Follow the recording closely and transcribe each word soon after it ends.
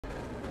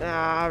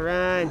Ah,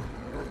 run.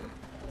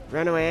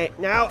 Run away.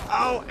 No.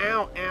 Oh,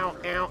 ow, ow,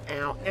 ow,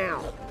 ow,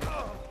 ow.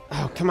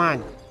 Oh, come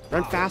on.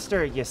 Run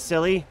faster, you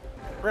silly.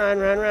 Run,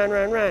 run, run,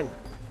 run, run.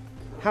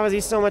 How is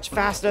he so much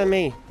faster than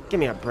me? Give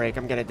me a break.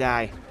 I'm gonna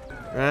die.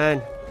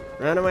 Run.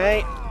 Run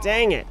away.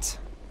 Dang it.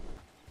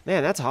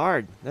 Man, that's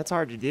hard. That's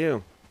hard to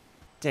do.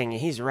 Dang it,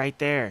 he's right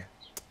there.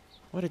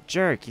 What a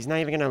jerk. He's not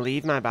even gonna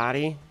leave my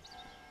body.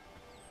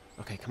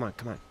 Okay, come on,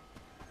 come on.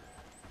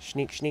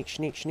 Sneak, sneak,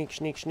 sneak, sneak,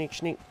 sneak, sneak,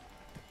 sneak.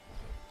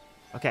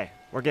 Okay,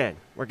 we're good.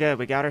 We're good.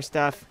 We got our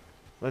stuff.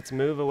 Let's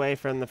move away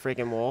from the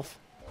freaking wolf.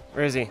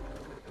 Where is he?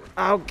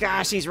 Oh,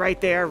 gosh, he's right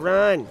there.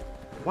 Run.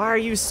 Why are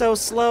you so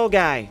slow,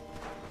 guy?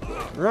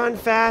 Run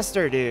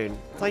faster, dude.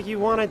 It's like you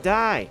want to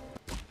die.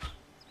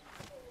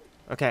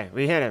 Okay,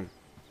 we hit him.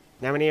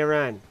 Now we need to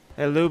run.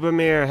 Hey,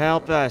 Lubomir,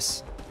 help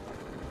us.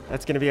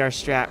 That's going to be our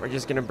strat. We're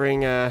just going to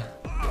bring,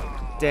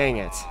 dang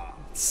it.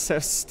 It's so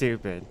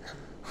stupid.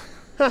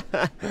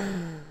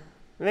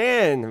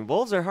 Man,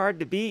 wolves are hard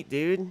to beat,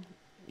 dude.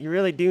 You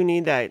really do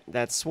need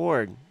that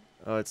sword.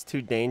 Oh, it's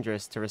too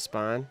dangerous to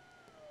respawn.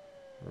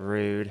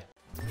 Rude.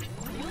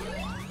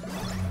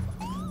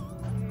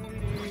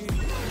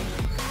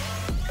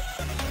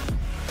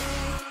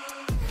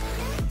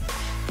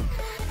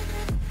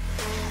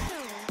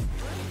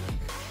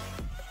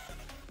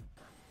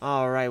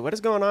 Alright, what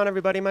is going on,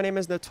 everybody? My name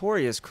is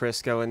Notorious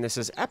Crisco, and this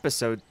is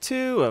episode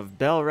 2 of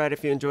Bellwright.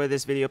 If you enjoyed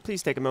this video,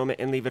 please take a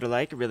moment and leave it a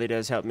like. It really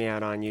does help me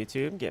out on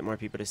YouTube, get more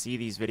people to see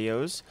these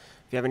videos.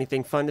 If you have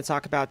anything fun to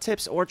talk about,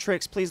 tips or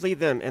tricks, please leave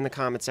them in the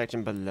comment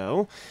section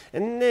below.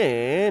 And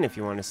then, if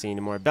you want to see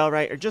any more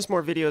Bellwright or just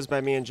more videos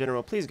by me in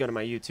general, please go to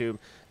my YouTube,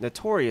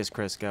 Notorious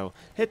Crisco,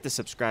 hit the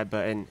subscribe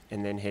button,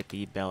 and then hit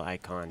the bell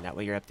icon. That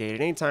way you're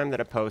updated anytime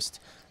that I post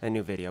a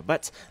new video.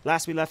 But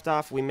last we left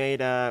off, we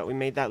made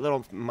that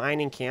little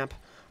mining camp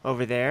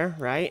over there,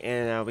 right?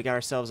 And we got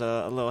ourselves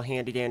a little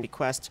handy dandy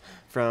quest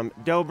from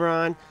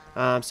Dobron.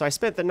 So I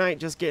spent the night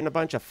just getting a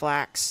bunch of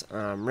flax,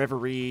 river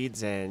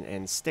reeds,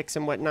 and sticks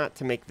and whatnot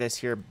to make this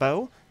here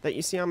bow that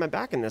you see on my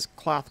back, and this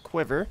cloth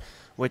quiver,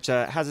 which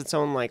has its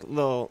own like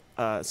little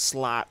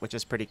slot, which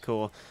is pretty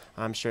cool.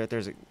 I'm sure that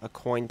there's a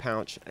coin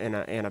pouch and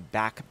a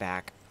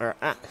backpack, or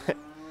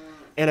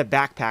and a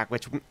backpack,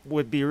 which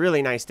would be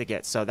really nice to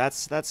get. So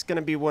that's going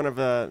to be one of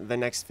the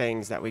next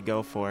things that we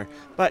go for.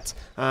 But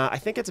I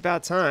think it's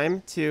about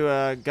time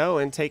to go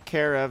and take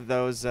care of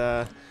those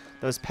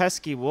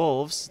pesky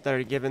wolves that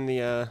are giving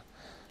the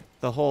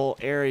whole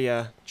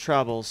area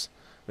troubles.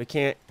 We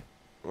can't.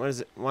 What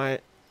is it?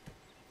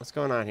 What's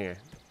going on here?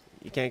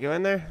 You can't go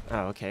in there?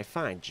 Oh, okay,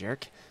 fine,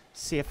 jerk.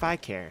 See if I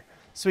care.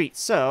 Sweet.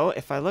 So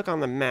if I look on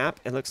the map,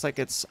 it looks like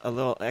it's a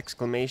little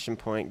exclamation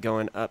point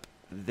going up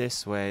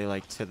this way,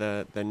 like to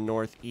the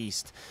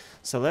northeast.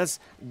 So let's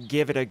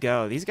give it a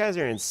go. These guys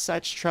are in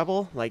such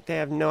trouble, like they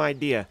have no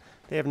idea.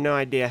 They have no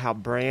idea how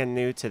brand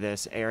new to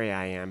this area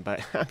I am,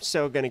 but I'm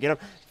so gonna get them.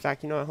 In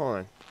fact, you know what? Hold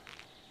on.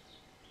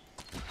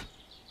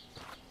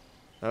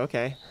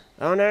 Okay.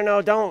 Oh,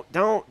 no, don't.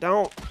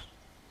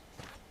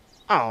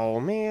 Oh,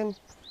 man.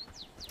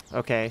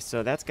 Okay,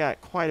 so that's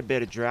got quite a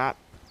bit of drop.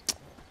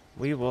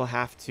 We will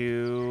have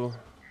to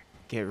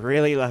get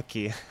really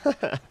lucky.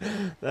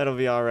 That'll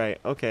be all right.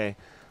 Okay.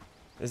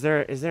 Is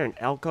there an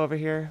elk over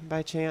here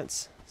by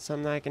chance?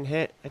 Something I can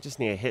hit? I just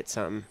need to hit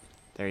something.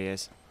 There he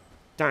is.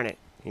 Darn it.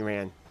 He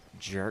ran.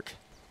 Jerk.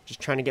 Just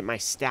trying to get my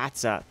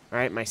stats up. All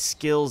right, my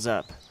skills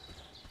up.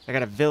 I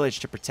got a village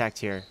to protect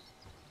here.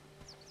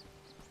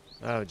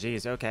 Oh,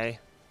 geez. Okay.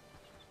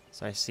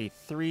 So I see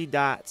 3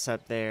 dots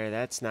up there.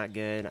 That's not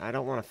good. I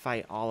don't want to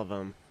fight all of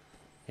them.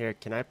 Here,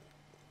 can I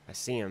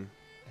see him.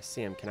 I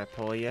see him. Can I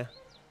pull you?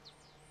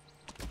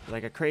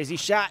 Like a crazy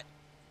shot.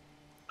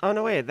 Oh,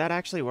 no, wait. Did that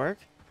actually work?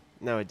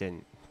 No, it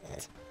didn't.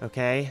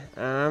 Okay.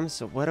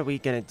 So what are we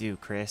going to do,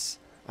 Chris?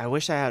 I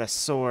wish I had a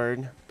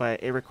sword,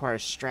 but it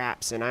requires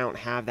straps, and I don't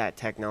have that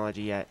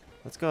technology yet.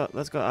 Let's go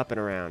up and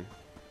around.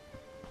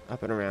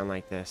 Up and around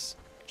like this.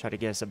 Try to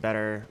get us a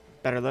better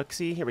look.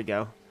 See? Here we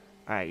go.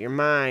 All right, you're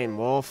mine,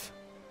 wolf.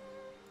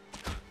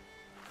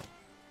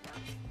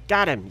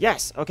 Got him.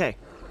 Yes. Okay.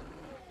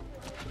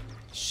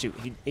 Shoot,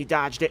 he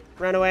dodged it.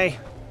 Run away.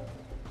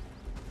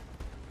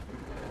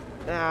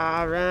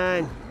 Ah,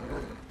 run.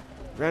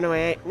 Run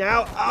away.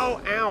 No.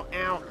 Oh, ow,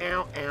 ow,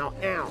 ow, ow,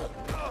 ow.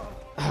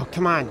 Oh,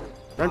 come on.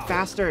 Run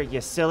faster,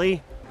 you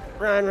silly.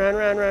 Run, run,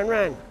 run, run,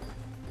 run.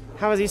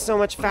 How is he so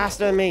much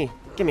faster than me?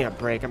 Give me a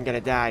break. I'm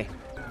gonna die.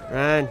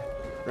 Run.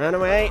 Run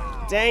away.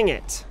 Dang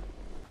it.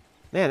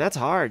 Man, that's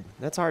hard.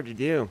 That's hard to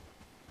do.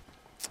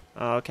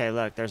 Oh, okay,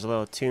 look. There's a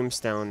little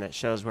tombstone that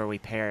shows where we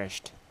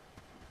perished.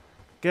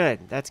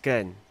 Good. That's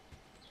good.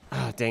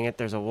 Oh, dang it.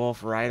 There's a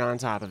wolf right on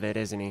top of it,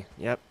 isn't he?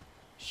 Yep.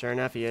 Sure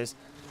enough, he is.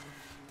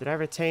 Did I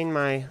retain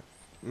my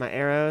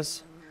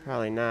arrows?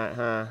 Probably not,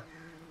 huh?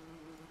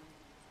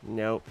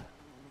 Nope.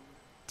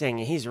 Dang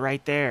it. He's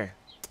right there.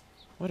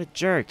 What a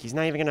jerk. He's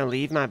not even going to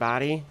leave my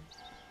body.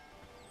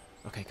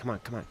 Okay, come on,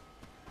 come on.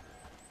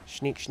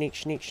 Sneak, sneak,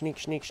 sneak, sneak,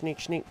 sneak, sneak,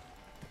 sneak.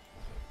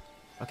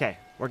 Okay,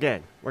 we're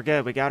good. We're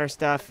good. We got our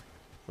stuff.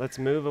 Let's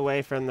move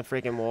away from the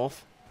freaking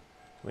wolf.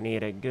 We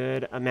need a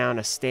good amount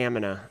of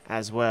stamina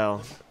as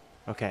well.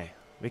 Okay,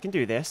 we can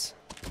do this.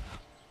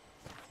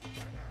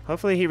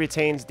 Hopefully he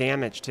retains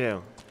damage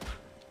too.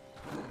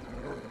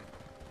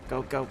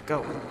 Go, go,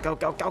 go, go,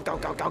 go, go, go,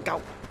 go, go,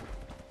 go.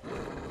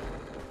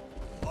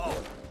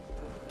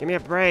 Give me a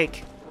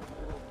break.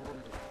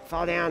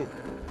 Fall down.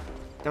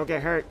 Don't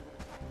get hurt.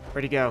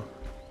 Where'd he go?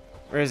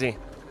 Where is he?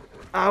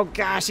 Oh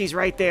gosh, he's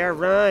right there.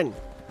 Run.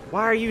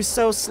 Why are you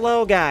so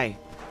slow, guy?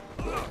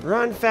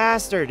 Run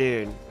faster,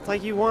 dude. It's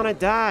like you want to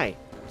die.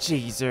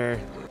 Jeezer.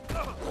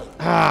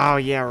 Oh,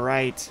 yeah,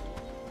 right.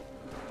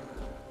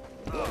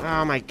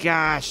 Oh my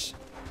gosh.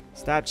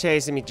 Stop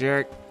chasing me,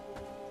 jerk.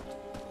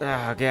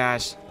 Oh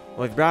gosh.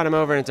 Well, we've brought him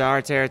over into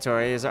our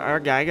territory. Is our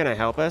guy gonna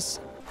help us?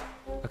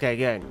 Okay,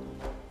 good.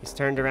 He's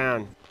turned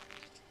around.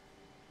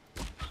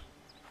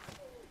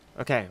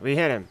 Okay, we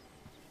hit him.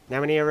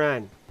 Now we need to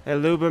run. Hey,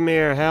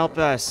 Lubomir, help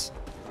us.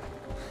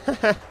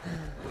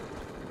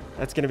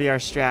 That's gonna be our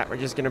strat. We're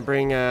just gonna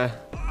bring,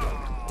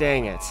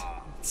 dang it.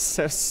 It's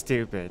so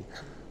stupid.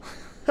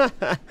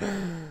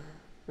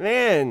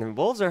 Man,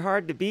 wolves are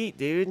hard to beat,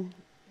 dude.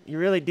 You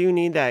really do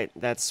need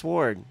that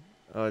sword.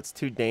 Oh, it's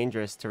too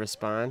dangerous to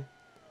respawn.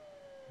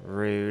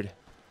 Rude.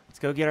 Let's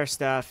go get our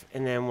stuff,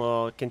 and then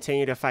we'll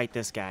continue to fight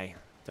this guy.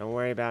 Don't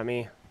worry about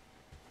me.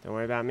 Don't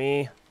worry about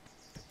me.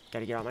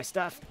 Gotta get all my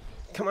stuff.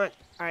 Come on.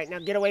 Alright, now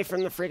get away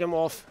from the friggin'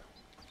 wolf.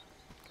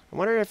 I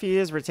wonder if he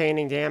is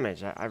retaining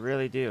damage. I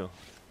really do.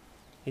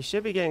 He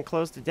should be getting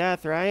close to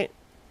death, right?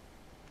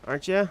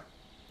 Aren't you?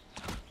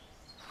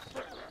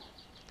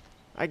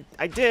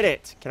 I did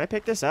it! Can I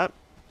pick this up?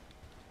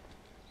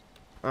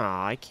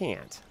 Aw, I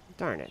can't.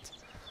 Darn it.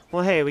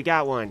 Well, hey, we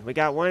got one. We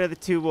got one of the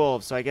two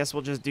wolves, so I guess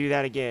we'll just do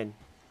that again.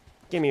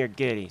 Give me your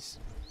goodies.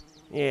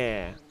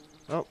 Yeah.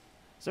 Oh,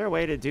 is there a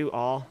way to do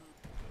all?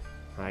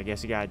 I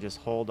guess you gotta just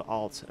hold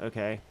Alt.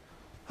 Okay.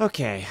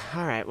 Okay,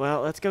 alright,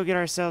 well, let's go get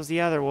ourselves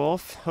the other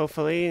wolf.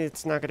 Hopefully,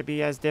 it's not gonna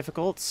be as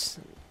difficult.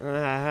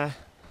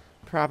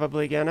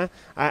 Probably gonna.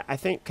 I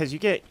think, because you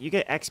get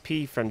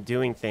XP from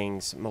doing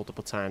things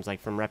multiple times, like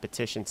from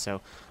repetition,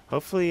 so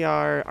hopefully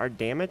our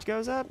damage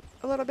goes up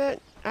a little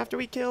bit after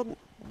we killed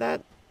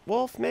that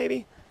wolf,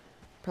 maybe?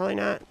 Probably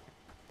not.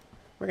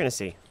 We're gonna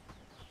see.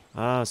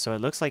 Oh, so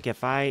it looks like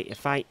if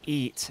I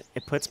eat,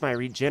 it puts my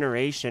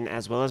regeneration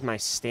as well as my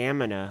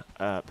stamina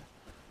up.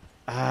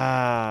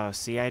 Oh,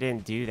 see, I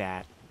didn't do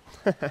that.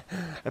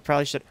 I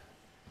probably should.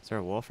 Is there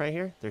a wolf right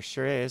here? There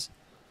sure is.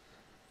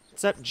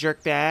 What's up,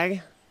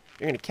 jerkbag?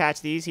 You're gonna catch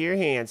these here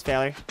hands,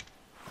 feller.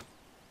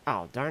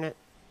 Oh, darn it.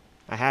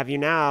 I have you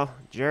now,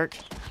 jerk.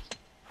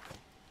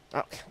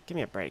 Oh, give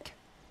me a break.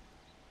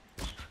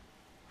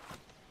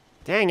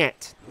 Dang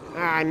it.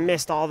 Ah, I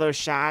missed all those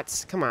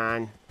shots. Come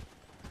on.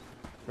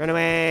 Run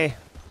away.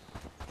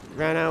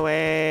 Run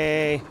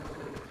away.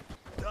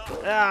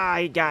 Ah,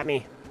 he got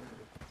me.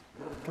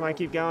 Come on,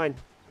 keep going.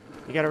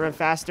 You gotta run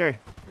faster.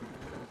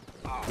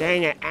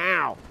 Dang it.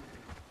 Ow.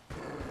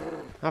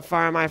 How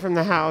far am I from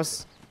the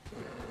house?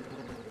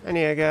 I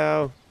need to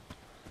go.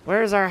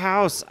 Where's our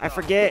house? I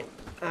forget.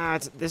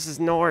 This is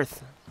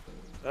north.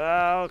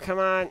 Oh, come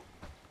on.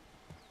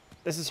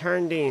 This is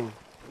Hearndean.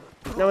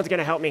 No one's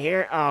gonna help me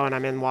here. Oh, and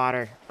I'm in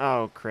water.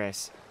 Oh,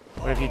 Chris.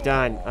 What have you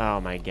done?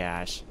 Oh, my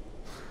gosh.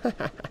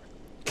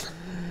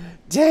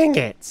 Dang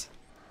it.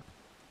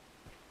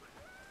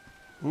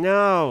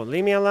 No,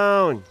 leave me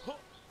alone.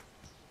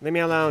 Leave me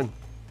alone.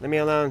 Leave me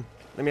alone.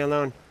 Leave me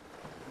alone.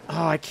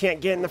 Oh, I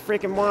can't get in the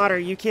freaking water. Are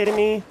you kidding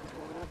me?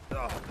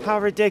 How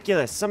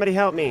ridiculous. Somebody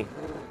help me.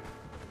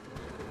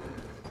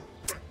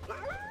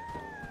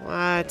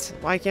 What?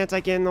 Why can't I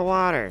get in the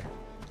water?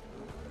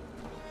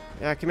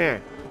 Yeah, come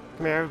here.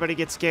 Come here. Everybody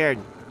get scared.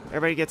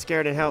 Everybody get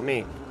scared and help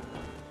me.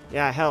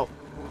 Yeah, help.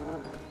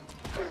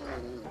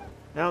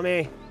 Help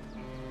me.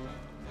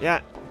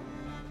 Yeah.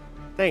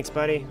 Thanks,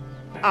 buddy.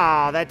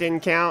 Aw, that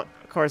didn't count.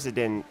 Of course it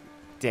didn't.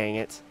 Dang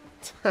it.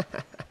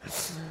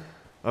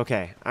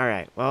 Okay,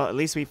 alright. Well, at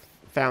least we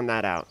found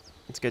that out.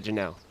 It's good to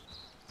know.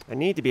 I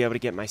need to be able to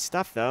get my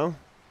stuff, though.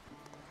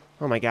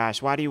 Oh my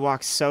gosh, why do you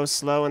walk so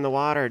slow in the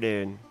water,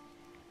 dude?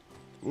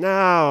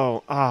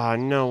 No! Oh,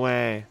 no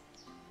way.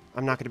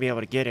 I'm not going to be able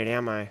to get it,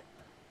 am I?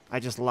 I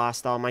just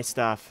lost all my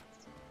stuff.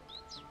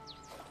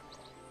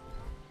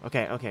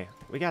 Okay, okay.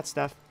 We got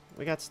stuff.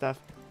 We got stuff.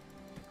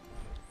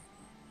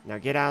 Now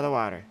get out of the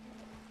water.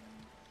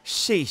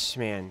 Sheesh,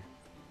 man.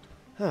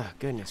 Oh,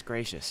 goodness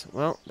gracious.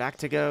 Well, back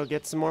to go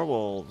get some more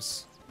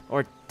wolves.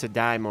 Or to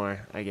die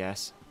more, I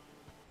guess.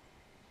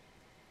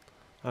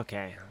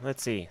 Okay,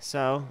 let's see.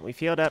 So, we've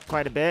healed up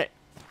quite a bit.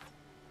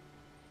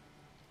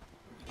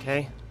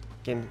 Okay.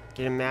 Get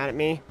him mad at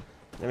me.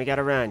 Then we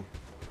gotta run.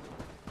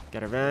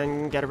 Gotta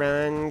run, gotta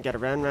run, gotta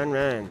run, run,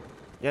 run.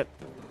 Yep.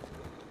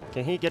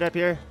 Can he get up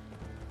here?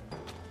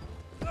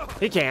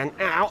 He can.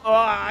 Ow!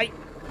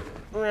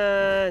 Oh,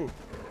 run!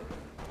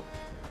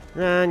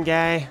 Run,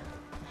 guy.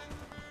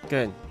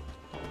 Good.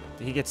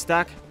 Did he get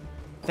stuck?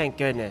 Thank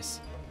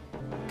goodness.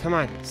 Come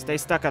on, stay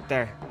stuck up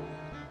there.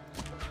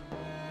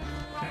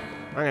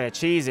 I'm gonna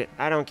cheese it.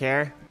 I don't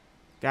care.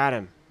 Got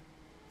him.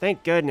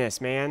 Thank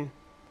goodness, man.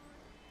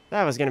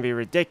 That was gonna be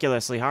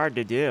ridiculously hard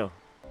to do.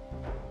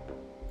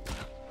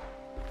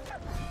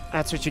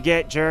 That's what you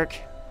get, jerk.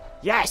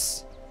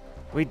 Yes!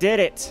 We did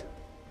it!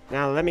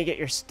 Now let me get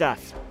your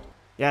stuff.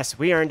 Yes,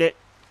 we earned it.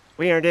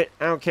 We earned it.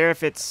 I don't care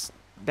if it's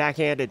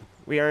backhanded.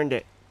 We earned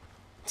it.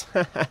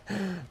 That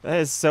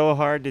is so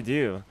hard to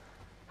do.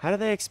 How do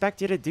they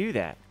expect you to do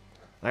that?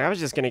 Like, I was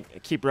just gonna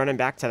keep running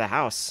back to the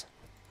house.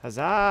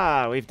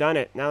 Huzzah! We've done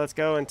it. Now let's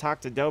go and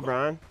talk to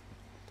Dobron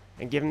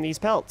and give him these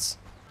pelts.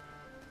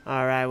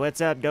 Alright,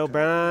 what's up,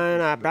 Dobron?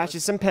 I brought you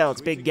some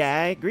pelts, big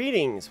guy.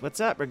 Greetings. What's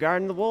up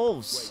regarding the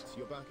wolves? Wait,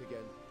 you're back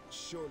again.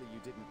 Surely you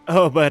didn't...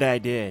 Oh, but I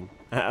did.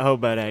 Oh,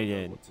 but I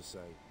did. What to say.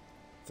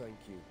 Thank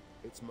you.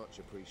 It's much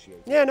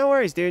appreciated. Yeah, no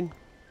worries, dude.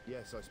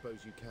 Yes, I suppose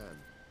you can.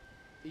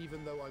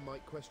 Even though I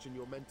might question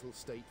your mental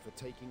state for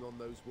taking on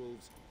those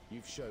wolves,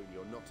 you've shown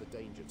you're not a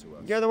danger to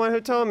us. You're the one who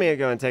told me to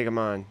go and take them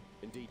on.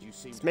 Indeed, you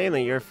seem It's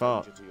mainly your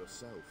fault. to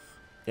yourself.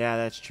 Yeah,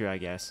 that's true, I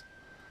guess.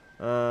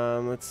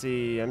 Let's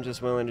see. I'm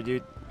just willing to do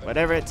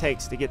whatever it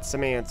takes to get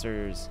some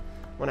answers.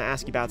 Want to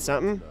ask you about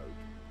something?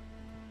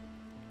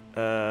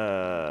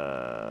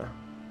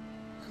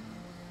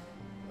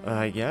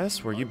 I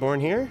guess. Were you born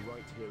here?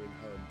 Right here in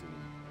Hearndean,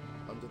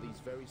 under these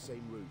very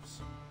same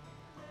roofs.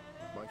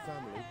 My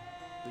family,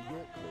 the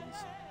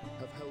Yorklins,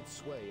 have held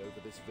sway over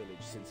this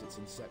village since its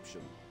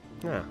inception.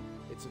 Yeah.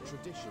 It's a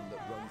tradition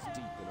that runs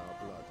deep in our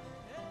blood.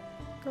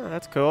 Oh,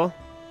 that's cool.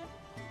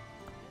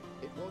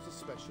 It was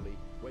especially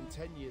when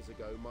 10 years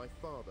ago my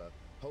father,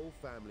 whole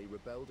family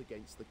rebelled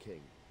against the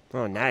king.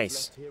 Oh, I nice.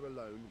 was left here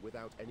alone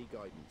without any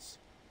guidance.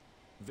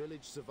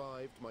 Village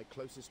survived, my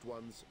closest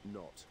ones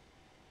not.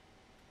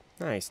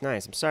 Nice,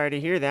 nice. I'm sorry to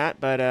hear that,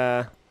 but,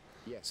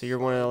 Yes, so you're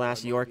one of the I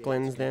last might be able to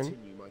Yorklins then?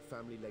 continue my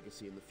family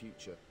legacy in the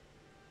future.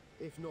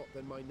 If not,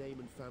 then my name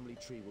and family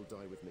tree will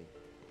die with me.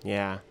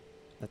 Yeah.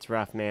 That's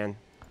rough, man.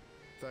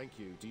 Thank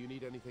you. Do you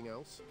need anything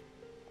else?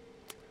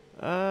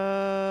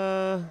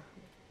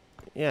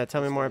 Yeah,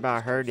 tell me more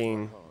about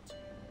Hearndean.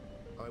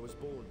 I was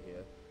born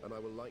here, and I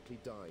will likely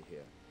die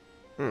here.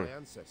 My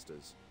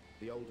ancestors,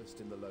 the oldest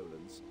in the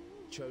lowlands,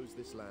 chose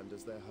this land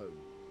as their home.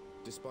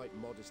 Despite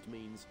modest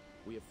means,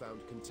 we have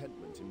found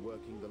contentment in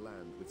working the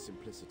land with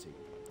simplicity.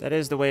 That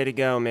is the way to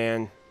go,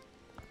 man.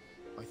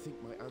 I think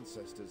my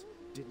ancestors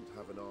didn't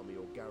have an army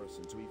or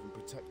garrison to even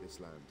protect this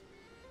land.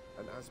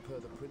 And as per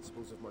the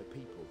principles of my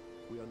people,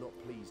 we are not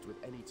pleased with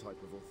any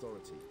type of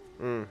authority.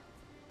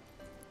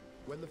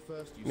 When the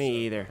first Me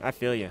either. I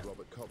feel you.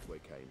 Robert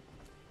Copway came,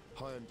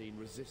 Hearndean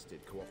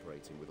resisted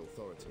cooperating with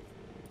authority.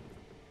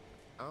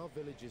 Our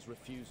village's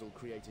refusal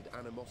created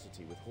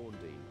animosity with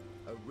Hearndean,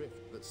 a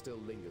rift that still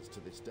lingers to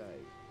this day.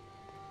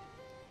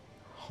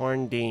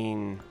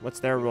 Hearndean. What's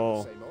their We have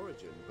role? the same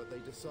origin, but they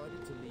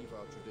decided to leave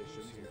our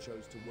traditions and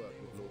chose to work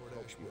with Lord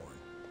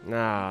Copway.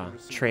 Ah, We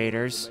received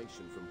traitors.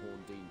 information from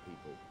Hearndean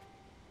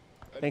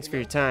people. Thanks for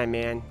your time,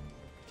 man.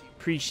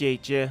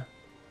 Appreciate you.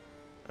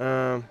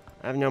 I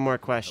have no more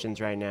questions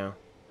right now.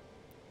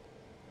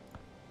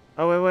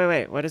 Oh,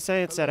 wait. What did it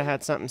say? It said I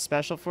had something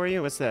special for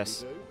you? What's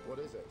this? You do? What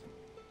is it?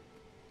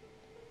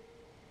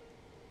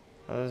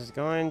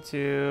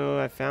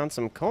 I found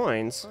some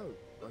coins.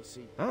 Oh, I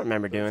see. I don't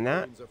remember doing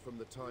that. Those coins are from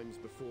the times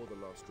before the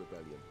last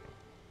rebellion.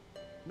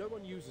 No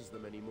one uses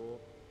them anymore,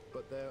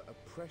 but they're a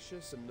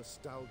precious and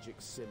nostalgic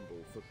symbol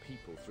for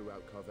people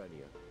throughout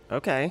Carvenia.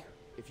 Okay.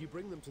 If you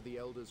bring them to the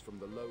elders from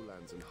the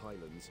lowlands and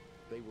highlands,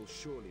 they will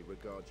surely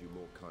regard you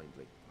more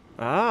kindly.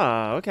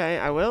 Ah, okay.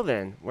 I will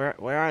then. Where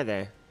are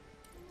they?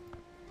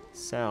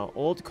 Sell.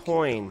 Old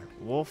coin.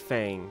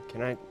 Wolffang.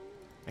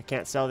 I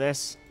can't sell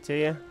this to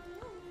you?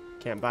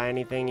 Can't buy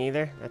anything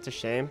either? That's a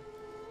shame.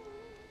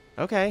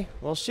 Okay,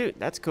 well shoot,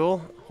 that's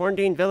cool.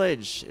 Hearndean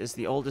Village is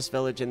the oldest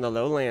village in the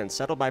lowlands,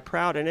 settled by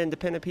proud and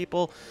independent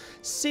people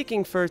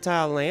seeking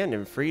fertile land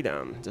and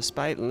freedom.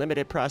 Despite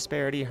limited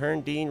prosperity,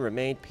 Hearndean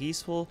remained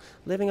peaceful,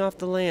 living off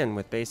the land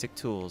with basic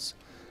tools.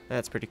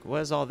 That's pretty cool.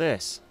 What is all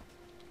this?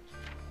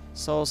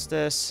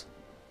 Solstice.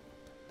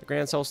 The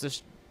grand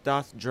solstice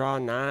doth draw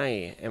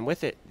nigh, and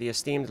with it the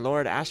esteemed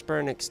Lord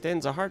Ashburn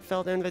extends a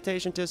heartfelt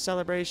invitation to a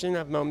celebration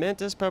of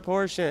momentous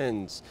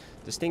proportions.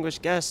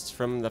 Distinguished guests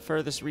from the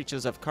furthest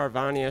reaches of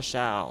Carvania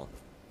shall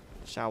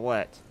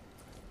what?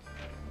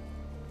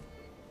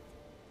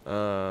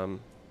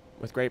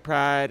 With great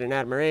pride and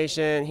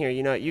admiration. Here,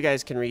 you know what? You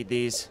guys can read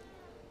these.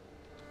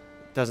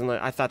 Doesn't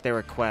look. I thought they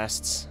were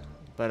quests,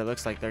 but it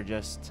looks like they're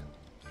just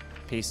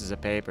pieces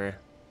of paper.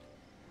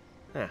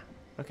 Huh.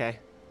 Okay.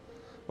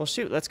 Well,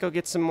 shoot. Let's go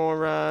get some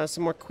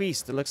more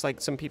quests. It looks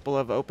like some people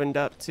have opened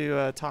up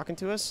to talking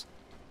to us.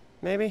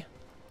 Maybe.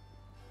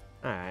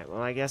 All right.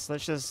 Well, I guess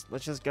let's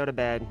just go to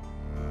bed.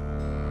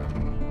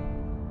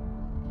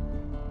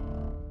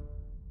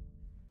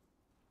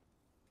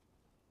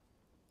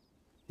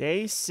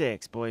 Day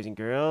 6, boys and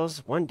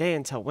girls. 1 day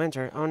until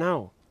winter. Oh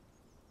no.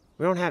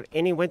 We don't have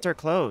any winter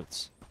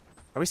clothes.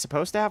 Are we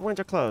supposed to have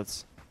winter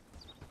clothes?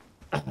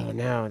 Oh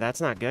no, that's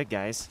not good,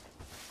 guys.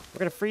 We're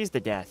gonna freeze to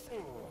death.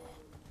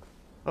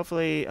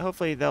 Hopefully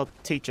they'll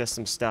teach us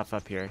some stuff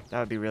up here. That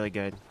would be really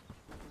good.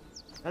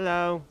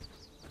 Hello.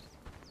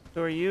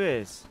 Who are you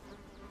is?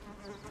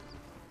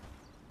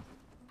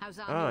 How's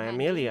our Oh, new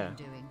Amelia.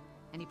 Hearndean doing?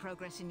 Any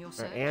progress in your Or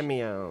search?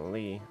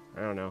 Amelie. I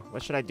don't know.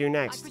 What should I do I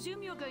next?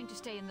 presume you're going to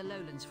stay in the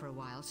lowlands for a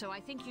while, so I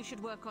think you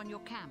should work on your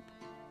camp.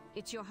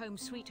 It's your home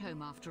sweet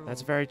home after all.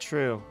 That's very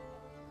true.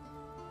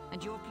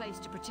 And your place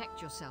to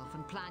protect yourself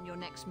and plan your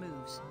next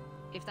moves,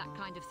 if that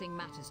kind of thing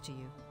matters to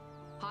you.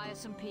 Hire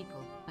some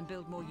people and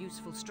build more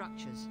useful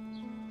structures.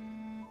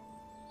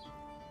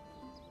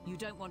 You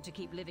don't want to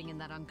keep living in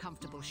that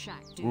uncomfortable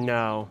shack, do you?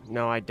 No,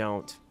 I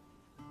don't.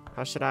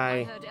 How should I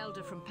I... heard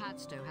Elder from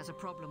Padstow has a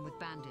problem with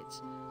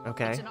bandits.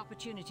 Okay. It's an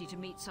opportunity to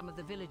meet some of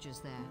the villagers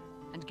there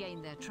and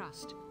gain their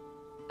trust.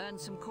 Earn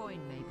some coin,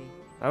 maybe.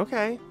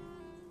 Okay.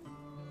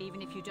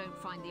 Even if you don't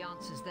find the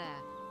answers there,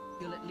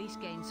 you'll at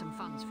least gain some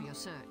funds for your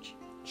search.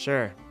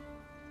 Sure.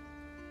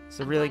 It's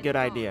a And really by good the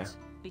idea. gods,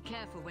 be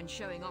careful when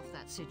showing off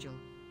that sigil.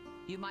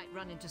 You might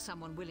run into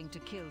someone willing to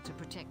kill to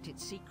protect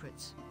its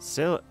secrets.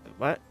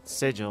 What?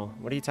 Sigil?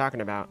 What are you talking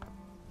about?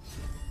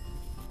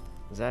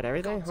 Is that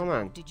everything? Gods Hold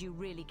above, on. Did you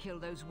really kill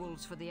those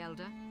wolves for the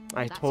Elder?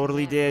 I That's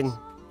totally did. hilarious.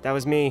 That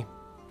was me.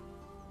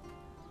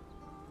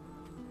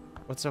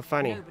 What's so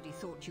funny? Nobody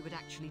thought you would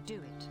actually do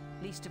it,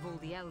 least of all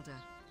the Elder.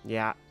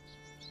 Yeah.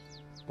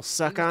 Well, He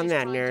suck was on just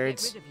that, trying to get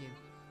nerds. rid of you.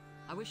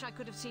 I wish I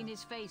could have seen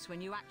his face when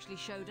you actually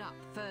showed up,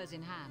 furs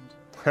in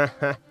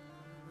hand.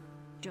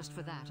 Just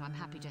for that, I'm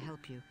happy to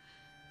help you.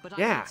 But I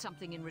Yeah. need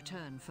something in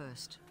return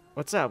first.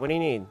 What's up? What do you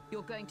need?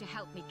 You're going to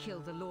help me kill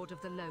the Lord of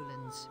the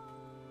Lowlands.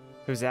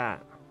 Who's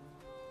that?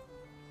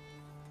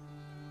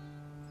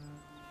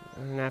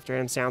 And after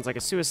him sounds like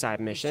a suicide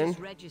It's mission. just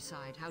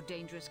regicide. How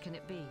dangerous can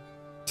it be?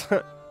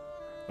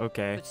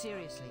 Okay. But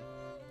seriously,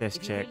 This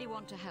if you chick. really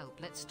want to help,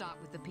 let's start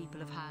with the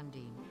people of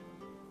Hearndean.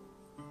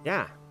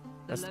 Yeah.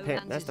 The That's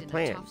Lowlands the is in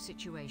plan. a tough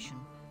situation,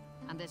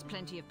 and there's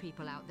plenty of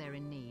people out there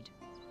in need.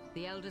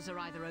 The elders are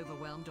either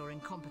overwhelmed or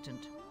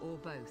incompetent, or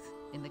both,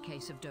 in the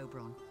case of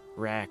Dobron.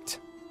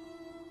 Wrecked.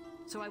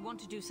 So I want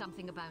to do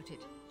something about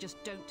it.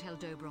 Just don't tell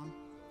Dobron.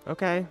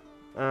 Okay.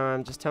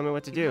 Just tell me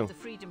what to You do. have the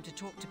freedom to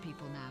talk to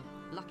people now.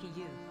 Lucky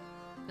you.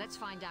 Let's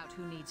find out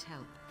who needs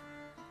help.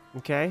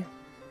 Okay.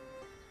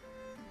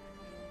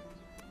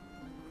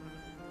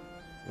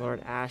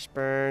 Lord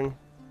Ashburn.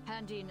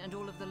 Hearndean and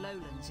all of the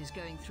Lowlands is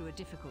going through a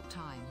difficult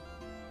time.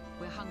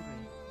 We're hungry,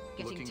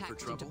 getting Looking for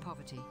taxed into trouble?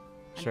 poverty,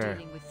 and Sure.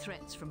 dealing with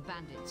threats from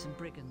bandits and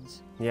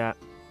brigands. Yeah.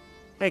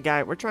 Hey,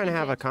 guy, we're trying to And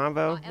have a yet, convo.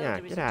 our Yeah,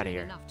 elder get isn't out of doing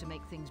here. enough to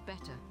make things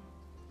better.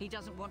 He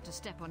doesn't want to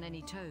step on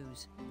any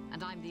toes,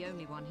 and I'm the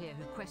only one here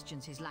who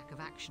questions his lack of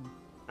action.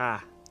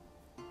 Ah,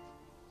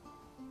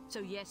 So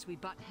yes, we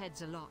butt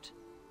heads a lot.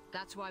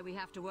 That's why we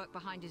have to work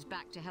behind his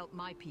back to help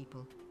my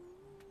people.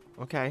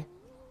 okay.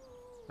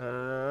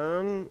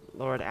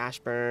 Lord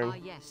Ashburn. Ah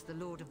yes, the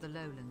Lord of the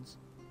Lowlands.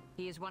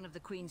 He is one of the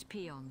Queen's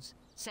peons,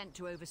 sent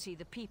to oversee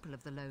the people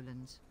of the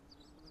Lowlands.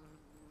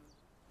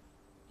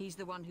 He's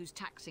the one who's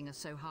taxing us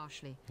so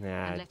harshly,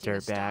 Yeah, and letting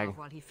us dirtbag. starve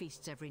while he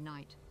feasts every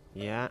night.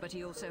 Yeah. But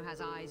he also has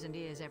eyes and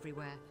ears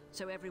everywhere,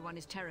 so everyone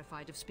is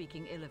terrified of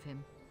speaking ill of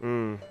him.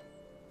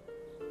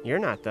 You're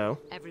not, though.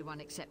 Everyone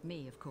except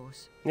me, of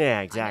course. Yeah,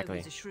 I know exactly.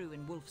 he's a shrew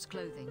in wolf's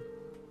clothing.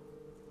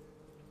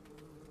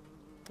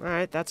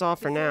 Alright, that's all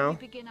for Before now. we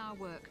begin our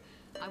work,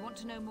 I want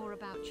to know more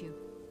about you.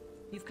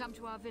 You've come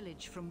to our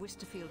village from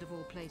Westerfield of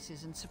all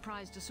places and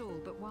surprised us all,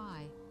 but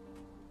why?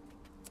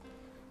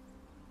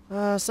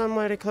 Some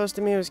lady close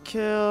to me was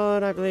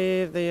killed. I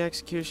believe the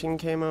execution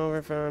came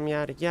over from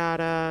yada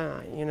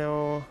yada. You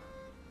know,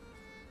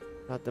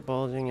 about the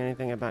bulging,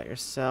 anything about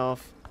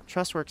yourself.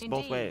 Trust works both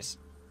Indeed. ways.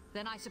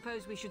 Then I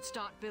suppose we should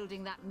start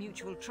building that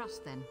mutual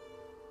trust then.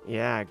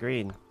 Yeah,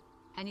 agreed.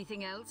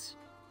 Anything else?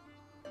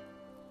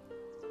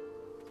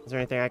 Is there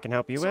anything I can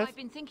help you So with? I've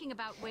been thinking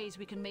about ways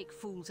we can make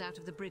fools out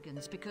of the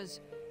brigands because,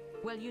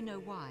 well, you know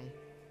why.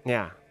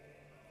 Yeah.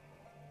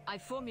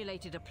 I've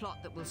formulated a plot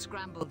that will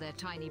scramble their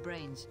tiny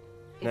brains.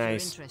 If Nice.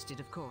 you're interested,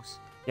 of course.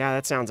 Yeah,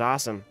 that sounds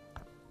awesome.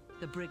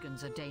 The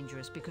brigands are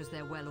dangerous because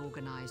they're well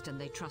organized and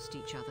they trust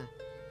each other.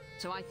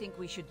 So I think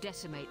we should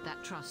decimate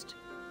that trust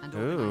and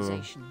Ooh.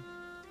 organization.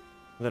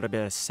 A little bit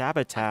of I've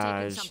taken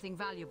sabotage. something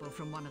valuable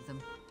from one of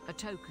them, a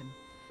token.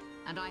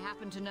 And I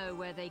happen to know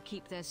where they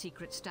keep their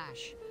secret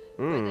stash,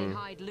 where they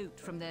hide loot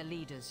from their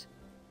leaders.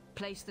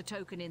 Place the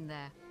token in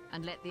there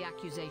and let the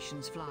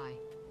accusations fly.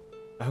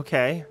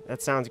 Okay,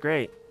 that sounds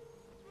great.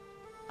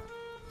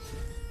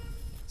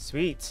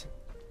 Sweet.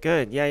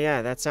 Good.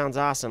 Yeah, that sounds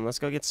awesome. Let's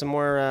go get some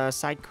more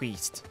side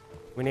quests.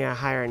 We need to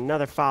hire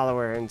another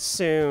follower, and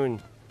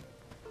soon.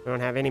 We don't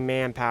have any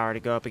manpower to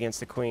go up against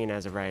the queen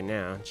as of right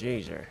now.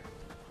 Jeezer.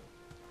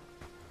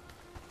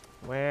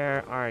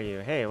 Where are you?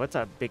 Hey, what's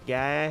up, big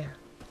guy?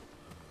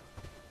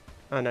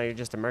 Oh, no, you're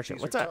just a merchant.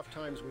 These What's are up? tough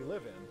times we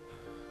live in,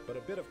 but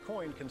a bit of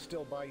coin can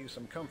still buy you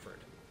some comfort.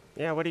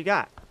 Yeah, what do you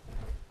got?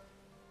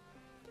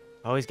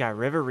 Oh, he's got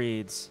river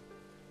reeds.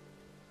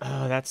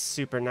 Oh, that's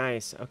super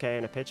nice. Okay,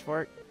 and a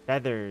pitchfork.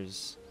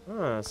 Feathers.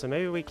 Oh, so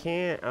maybe we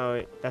can't...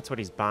 Oh, that's what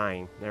he's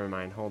buying. Never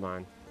mind. Hold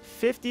on.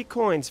 50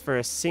 coins for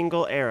a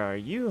single arrow. Are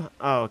you...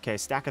 Oh, okay.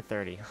 Stack of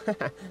 30.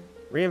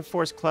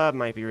 Reinforced club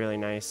might be really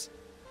nice.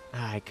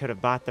 Ah, I could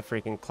have bought the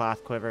freaking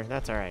cloth quiver.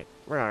 That's all right.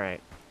 We're all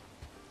right.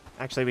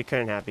 Actually, we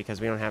couldn't have because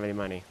we don't have any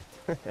money.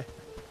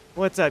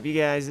 What's up, you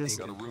guys?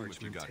 Got a room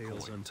if you got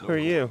coin. Who are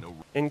you?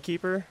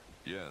 Innkeeper?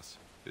 Yes.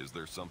 Is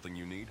there something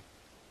you need?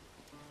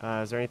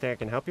 Is there anything I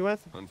can help you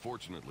with?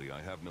 Unfortunately,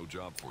 I have no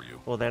job for you.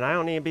 Well, then I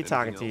don't need to be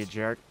talking to you,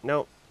 jerk.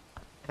 Nope.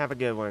 Have a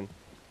good one.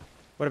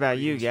 What about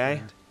you, guy?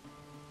 Friend.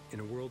 In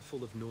a world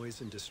full of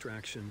noise and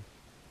distraction,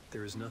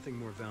 there is nothing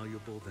more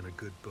valuable than a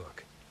good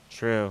book.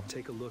 True.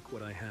 Take a look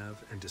what I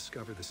have and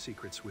discover the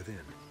secrets within.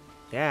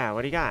 Yeah,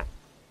 what do you got?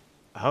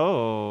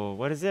 Oh,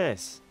 what is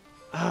this?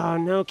 Oh,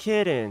 no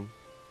kidding.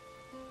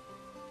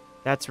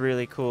 That's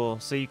really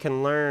cool. So you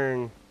can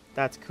learn.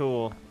 That's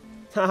cool.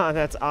 Haha,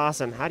 that's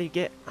awesome. How do you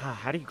get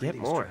Greetings,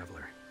 more?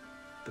 Traveler.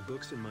 The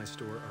books in my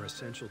store are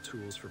essential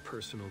tools for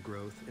personal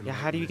growth, Yeah,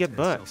 how do you enlightenment, get and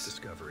books?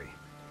 self-discovery.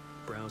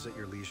 Browse at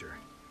your leisure.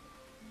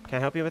 Can I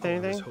help you with I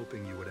was anything?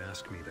 hoping you would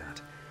ask me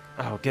that.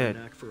 Oh, good. The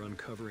knack for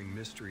uncovering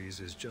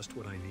mysteries is just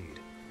what I need.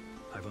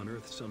 I've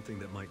unearthed something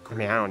that might I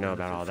mean, I don't know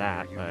about all benefit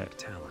that, from your unique but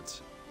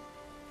talents.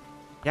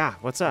 yeah,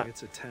 what's up?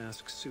 It's a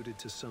task suited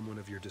to someone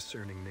of your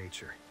discerning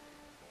nature.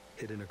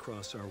 Hidden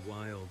across our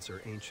wilds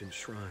are ancient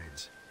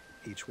shrines,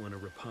 each one a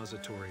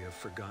repository of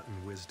forgotten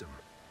wisdom.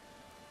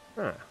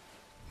 Huh.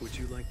 Would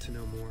you like to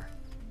know more?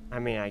 I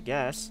mean, I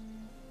guess.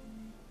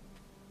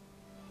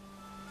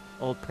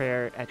 Old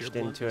prayer Your etched into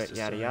bluntness it,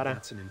 yada aside, yada.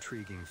 That's an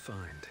intriguing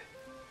find.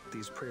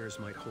 These prayers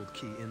might hold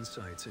key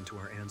insights into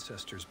our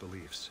ancestors'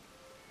 beliefs.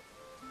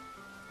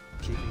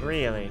 Keep me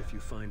Really? informed if you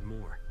find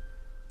more.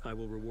 I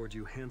will reward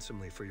you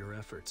handsomely for your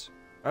efforts.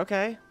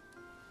 Okay.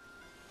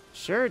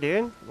 Sure,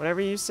 dude.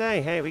 Whatever you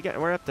say. Hey,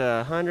 we're up to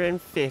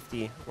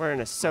 150. We're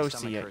an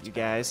associate, you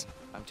guys.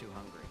 I'm too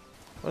hungry.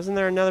 Wasn't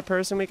there another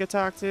person we could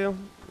talk to?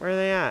 Where are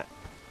they at?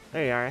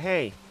 There you are.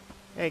 Hey.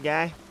 Hey,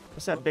 guy.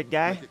 What's up, big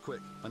guy? Make it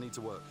quick. I need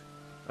to work.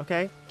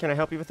 Okay. Can I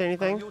help you with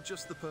anything? You're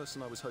just the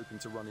person I was hoping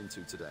to run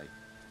into today.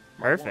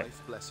 My Perfect.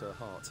 wife, bless her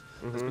heart,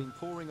 has been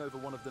poring over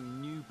one of the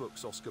new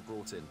books Oscar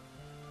brought in.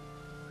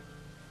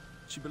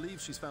 She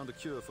believes she's found a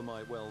cure for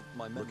my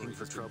memory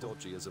has been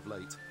dodgy as of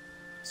late.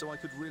 So I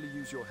could really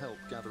use your help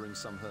gathering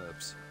some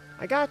herbs.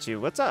 I got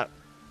you. What's up?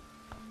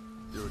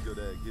 You're a good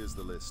egg. Here's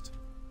the list.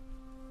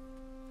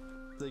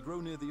 They grow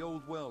near the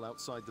old well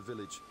outside the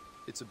village.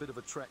 It's a bit of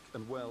a trek,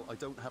 and well, I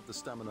don't have the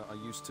stamina I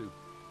used to.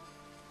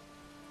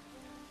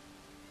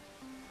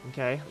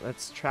 Okay,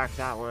 let's track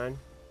that one.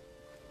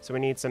 So we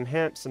need some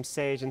hemp, some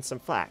sage, and some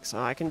flax. Oh,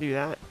 I can do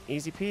that.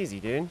 Easy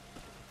peasy, dude.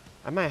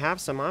 I might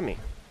have some on me.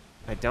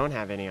 I don't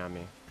have any on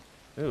me.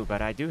 Ooh, but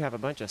I do have a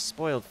bunch of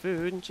spoiled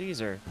food.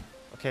 Jeezer.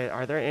 Okay,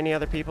 are there any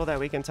other people that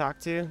we can talk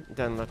to?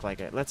 Doesn't look like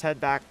it. Let's head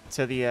back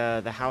to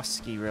the house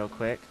ski real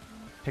quick.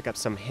 Pick up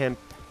some hemp,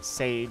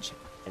 sage,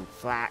 and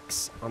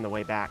flax on the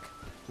way back.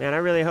 Man, I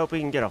really hope we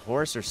can get a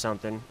horse or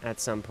something at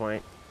some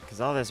point, because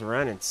all this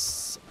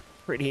running's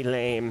pretty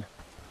lame.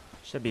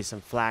 Should be some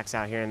flax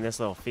out here in this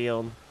little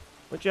field.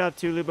 What you up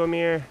to,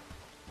 Lubomir?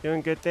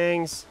 Doing good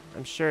things?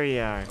 I'm sure you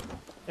are.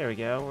 There we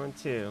go. 1,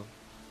 2.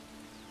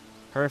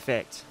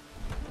 Perfect.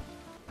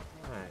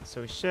 Alright,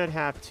 so we should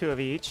have 2 of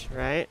each,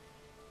 right?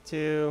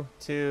 2,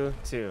 2,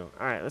 2.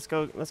 Alright, let's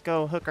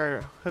go hook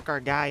our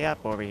guy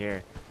up over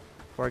here.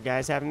 Poor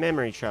guy's having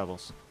memory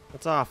troubles.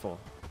 That's awful.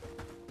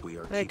 We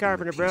are Hey, keeping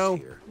Carpenter the bro.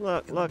 peace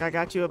here. Look, I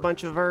got you a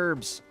bunch of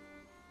herbs.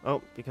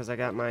 Oh, because I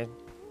got my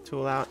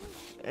tool out.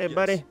 Hey, Yes.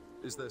 buddy.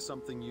 Is there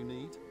something you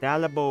need?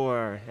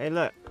 Dalibor. Hey,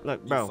 look,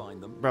 bro.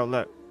 find them? Bro,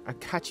 look. I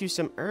got you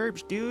some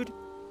herbs, dude.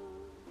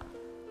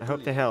 I hope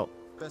to Brilliant. help.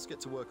 Best get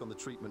to work on the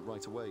treatment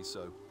right away,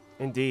 so.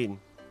 Indeed.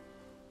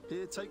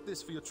 Here, take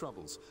this for your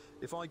troubles.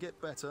 If I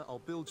get better, I'll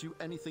build you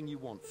anything you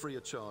want, free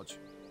of charge.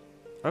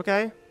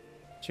 Okay.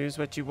 Choose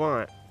what you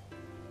want.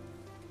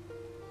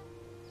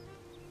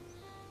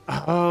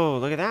 Oh,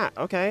 look at that.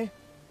 Okay.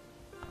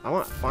 I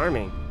want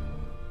farming.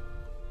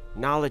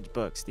 Knowledge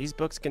books. These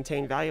books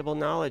contain valuable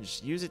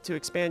knowledge. Use it to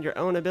expand your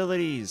own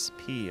abilities.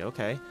 P.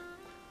 Okay.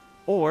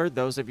 Or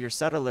those of your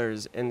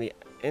settlers in the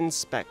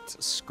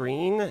inspect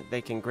screen.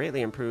 They can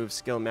greatly improve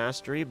skill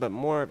mastery, but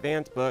more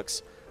advanced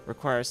books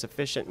require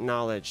sufficient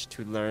knowledge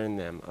to learn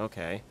them.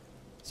 Okay.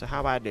 So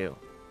how I do?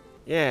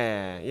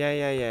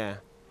 Yeah.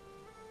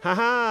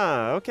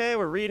 Haha! Okay,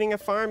 we're reading a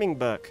farming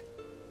book.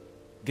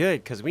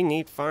 Good, because we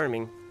need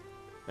farming.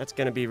 That's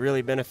going to be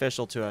really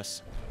beneficial to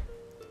us.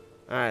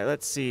 Alright,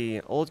 let's see.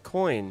 Old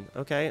coin.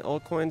 Okay,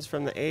 old coins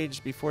from the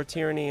age before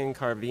tyranny in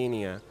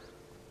Carvenia.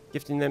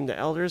 Gifting them to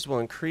elders will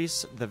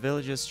increase the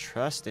village's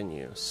trust in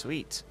you.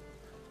 Sweet.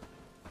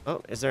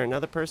 Oh, is there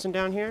another person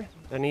down here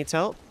that needs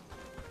help?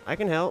 I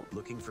can help.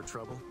 Looking for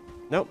trouble?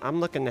 Nope, I'm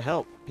looking to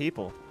help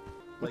people.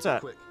 What's Make it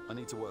up? quick. I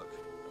need to work.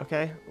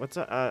 Okay, what's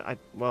up? I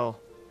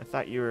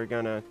thought you were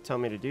gonna tell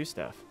me to do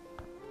stuff.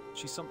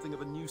 She's something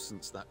of a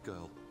nuisance, that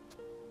girl.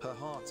 Her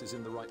heart is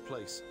in the right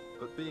place,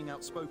 but being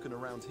outspoken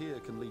around here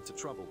can lead to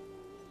trouble.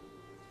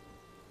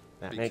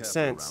 That Be makes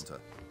careful sense. around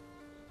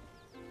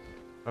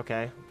her.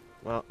 Okay.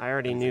 Well, I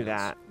already knew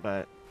that,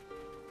 but...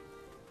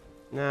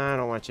 Nah, I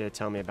don't want you to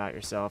tell me about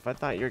yourself. I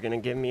thought you were gonna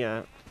give me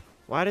a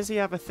Why does he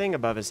have a thing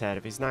above his head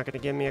if he's not going to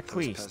give me a Those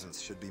quest?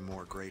 peasants should be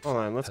more grateful.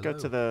 Hold on, let's go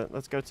Hello.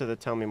 to the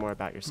tell me more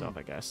about yourself,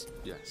 I guess.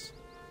 Yes.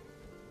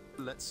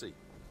 Let's see.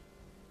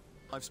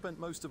 I've spent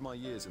most of my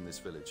years in this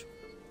village.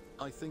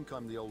 I think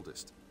I'm the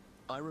oldest.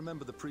 I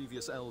remember the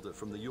previous elder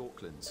from the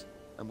Yorklands,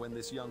 and when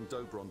this young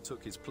Dobron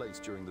took his place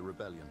during the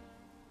rebellion.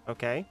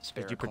 Okay.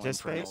 Spare Did you a coin for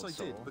participate? Yes,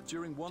 I did, but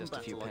during one Just a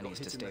few battle I got pennies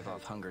to hit in the stave head.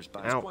 off hunger's It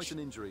was bite. Ouch. quite an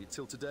injury.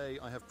 Till today,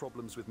 I have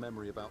problems with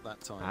memory about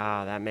that time.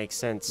 Ah, that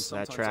makes And sense.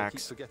 That sometimes I keep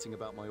tracks. forgetting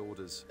about my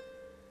orders.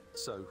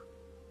 So,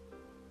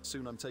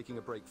 soon I'm taking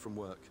a break from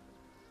work.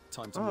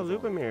 Time to Oh,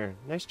 move on. Lubomir.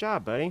 Nice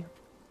job, buddy.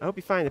 I hope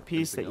you find the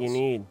piece that Anything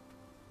you else? need.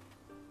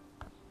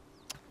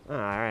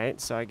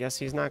 Alright, so I guess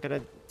he's not going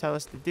to tell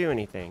us to do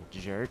anything.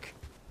 Jerk.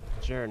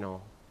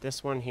 Journal.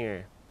 This one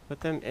here.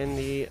 Put them in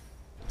the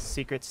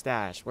secret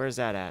stash. Where's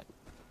that at?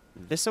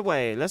 This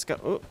away. Let's go.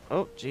 Oh,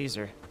 oh,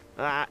 jeezer.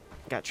 Ah,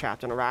 got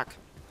trapped in a rock.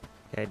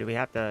 Okay, do we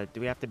have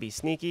to be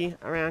sneaky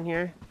around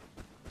here?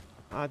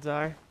 Odds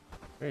are.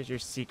 Where's your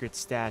secret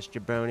stash,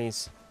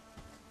 jabronis?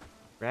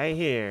 Right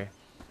here.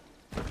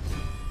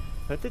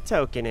 Put the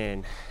token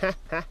in. Ha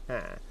ha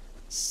ha.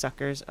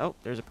 Suckers. Oh,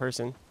 there's a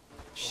person.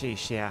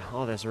 Sheesh, yeah.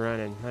 All this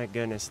running. My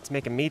goodness. It's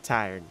making me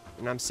tired.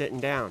 And I'm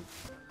sitting down.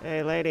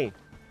 Hey, lady.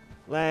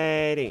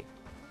 Lady.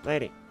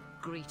 Lady.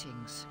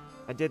 Greetings.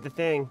 I did the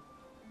thing.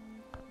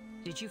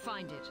 Did you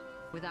find it?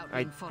 Without I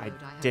being followed,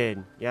 I hope.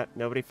 did. Yep,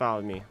 nobody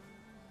followed me.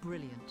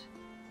 Brilliant.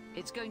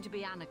 It's going to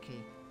be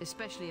anarchy,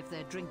 especially if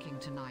they're drinking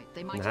tonight.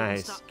 They might even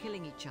Nice. start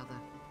killing each other.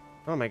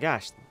 Oh my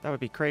gosh, that would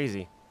be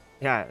crazy.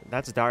 Yeah,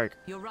 that's dark.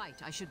 You're right,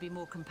 I should be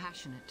more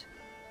compassionate.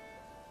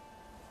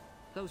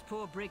 Those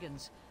poor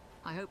brigands.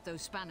 I hope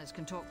those spanners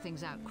can talk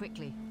things out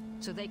quickly,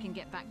 so they can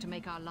get back to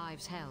make our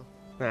lives hell.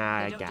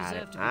 I They don't got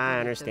deserve it. to be I bullied,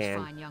 understand.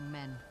 Those fine young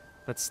men.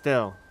 But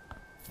still,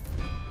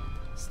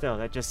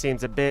 that just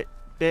seems a bit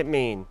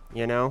mean,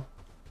 you know?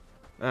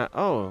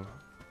 Oh.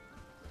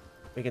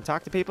 We can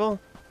talk to people?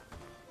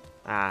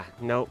 Ah,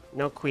 nope.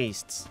 No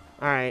quests.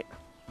 Alright.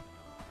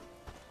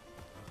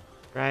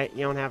 Right, you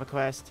don't have a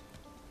quest?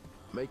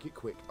 Make it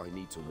quick, I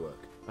need to work.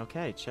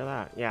 Okay, chill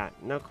out. Yeah,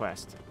 no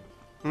quest.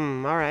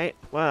 Alright.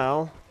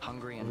 Well,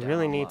 Hungry and we down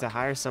really on need luck. to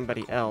hire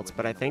somebody A coin else, would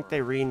but I mean the think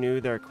they world. renew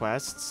their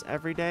quests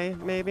every day,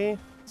 maybe?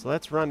 So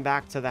let's run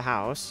back to the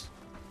house.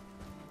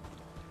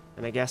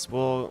 And I guess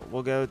we'll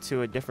go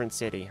to a different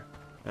city.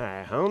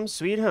 Alright, home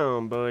sweet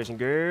home, boys and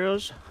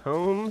girls.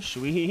 Home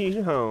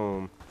sweet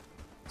home.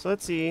 So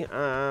let's see, is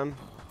there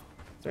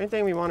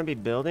anything we want to be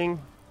building?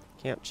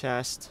 Camp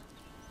chest.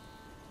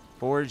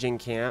 Foraging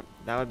camp.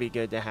 That would be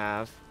good to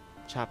have.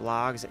 Chop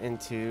logs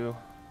into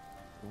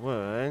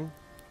wood.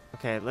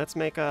 Okay, let's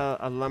make a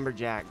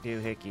lumberjack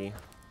doohickey.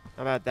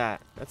 How about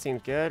that? That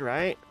seems good,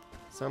 right?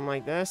 Something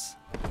like this.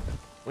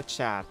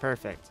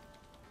 Perfect.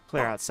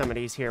 Clear out some of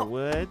these here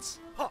woods.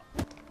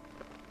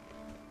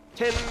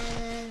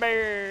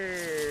 Timber.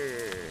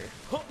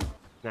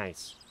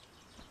 Nice.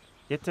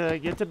 Get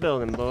to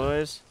building,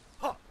 boys.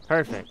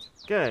 Perfect.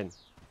 Good.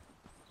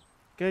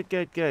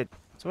 Good.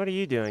 So what are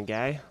you doing,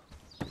 guy?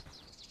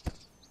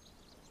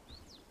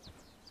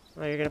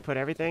 Oh, you're gonna put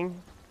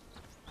everything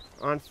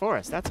on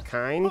forest. That's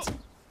kind.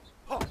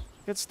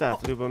 Good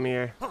stuff,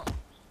 Lubomir.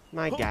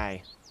 My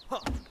guy.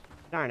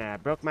 Darn it, I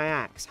broke my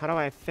axe. How do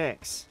I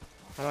fix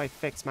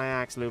my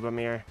axe,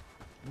 Lubomir?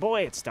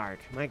 Boy, it's dark.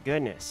 My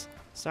goodness.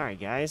 Sorry,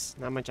 guys.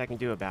 Not much I can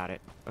do about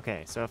it.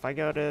 Okay, so if I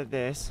go to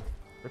this,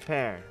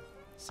 repair,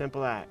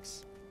 simple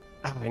axe.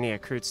 Oh, I need a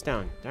crude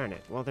stone. Darn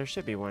it. Well, there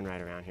should be one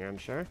right around here, I'm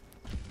sure.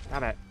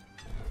 Got it.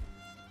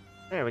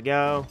 There we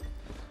go.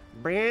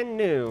 Brand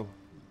new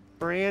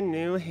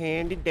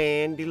handy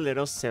dandy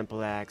little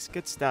simple axe.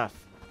 Good stuff.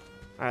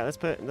 All right, let's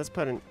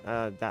put in,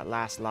 that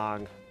last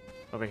log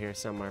over here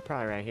somewhere.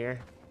 Probably right here.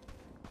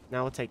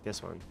 Now we'll take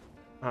this one.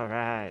 All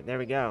right, there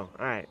we go.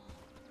 All right,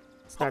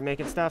 start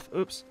making stuff.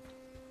 Oops.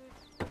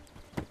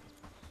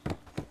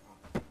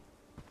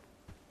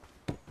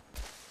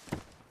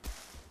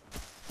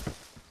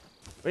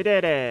 We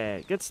did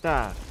it. Good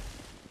stuff.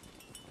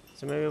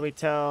 So maybe we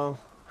tell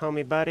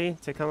homie buddy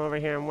to come over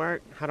here and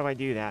work. How do I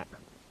do that?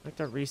 Like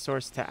the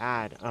resource to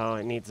add. Oh,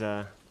 it needs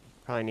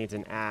probably needs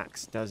an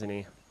axe, doesn't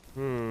he?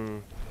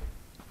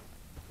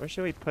 Where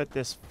should we put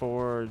this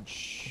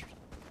foraging?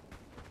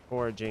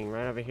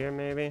 Right over here,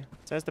 maybe? It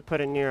says to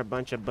put it near a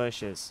bunch of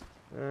bushes.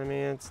 I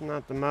mean, it's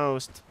not the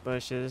most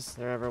bushes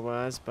there ever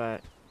was,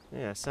 but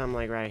yeah, something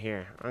like right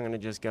here. I'm gonna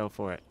just go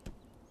for it.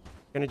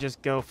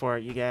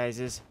 You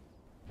guys.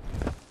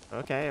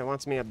 Okay, it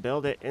wants me to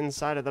build it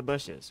inside of the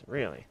bushes.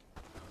 Really?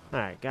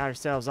 Alright, got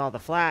ourselves all the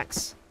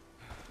flax.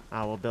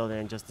 We'll build it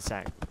in just a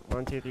sec.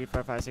 1, 2, 3,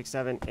 4, 5, 6,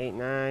 7, 8,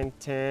 9,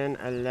 10,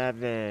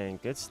 11.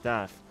 Good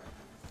stuff.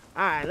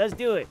 Alright, let's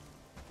do it.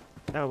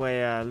 That way,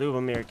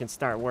 Lubomir can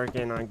start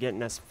working on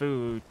getting us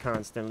food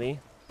constantly.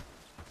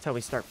 Until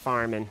we start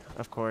farming,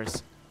 of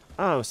course.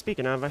 Oh,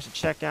 speaking of, I should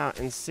check out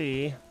and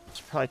see.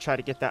 Should probably try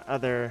to get that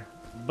other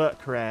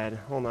book read.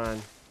 Hold on.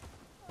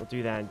 We'll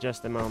do that in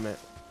just a moment.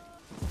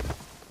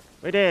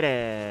 We did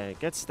it.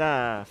 Good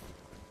stuff.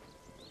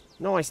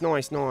 Nice,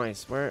 nice,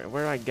 nice. Where do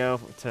I go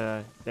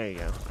to? There you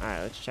go. All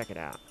right, let's check it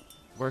out.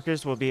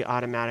 Workers will be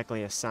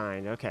automatically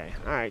assigned. Okay.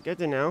 All right, good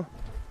to know.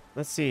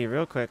 Let's see,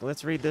 real quick.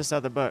 Let's read this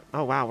other book.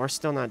 Oh, wow, we're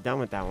still not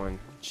done with that one.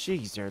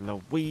 Jeezer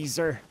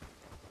Louiser.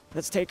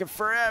 Let's take it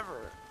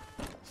forever.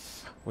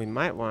 We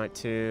might want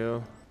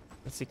to...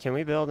 Let's see, can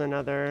we build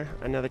another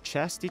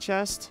chesty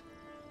chest?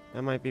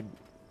 That might be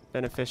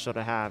beneficial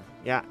to have.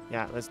 Yeah,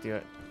 let's do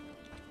it.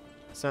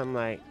 Something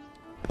like...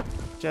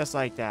 just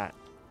like that.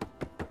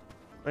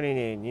 What do you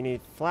need? You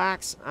need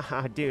flax?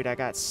 Ah, dude, I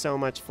got so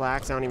much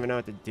flax, I don't even know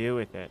what to do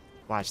with it.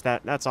 Watch,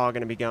 that's all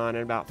going to be gone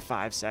in about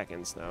 5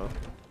 seconds, though.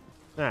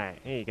 Alright,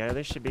 here you go.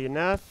 This should be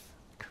enough.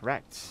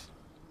 Correct.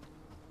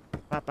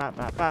 Bop, bop,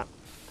 bop, bop.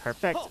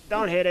 Perfect.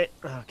 Don't hit it.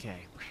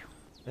 Okay.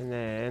 And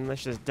then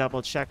let's just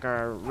double check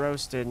our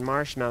roasted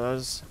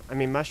marshmallows. I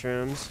mean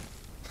mushrooms.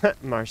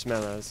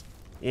 Marshmallows.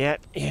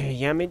 Yep.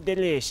 Yummy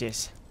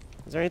delicious.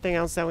 Is there anything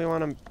else that we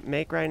want to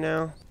make right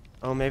now?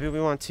 Oh, maybe we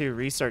want to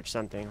research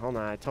something. Hold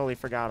on. I totally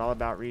forgot all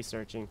about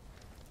researching.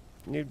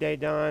 New day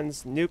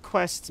dawns. New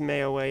quests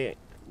may await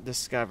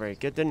discovery.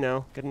 Good to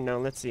know. Good to know.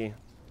 Let's see.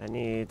 That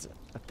needs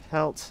a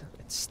pelt.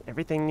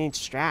 Everything needs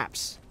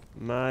straps.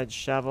 Mud,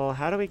 shovel.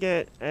 How do we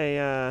get a,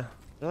 is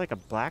there like a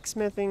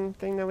blacksmithing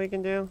thing that we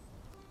can do?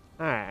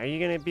 Alright, are you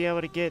going to be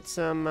able to get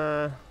some,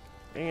 are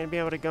you going to be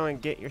able to go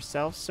and get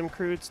yourself some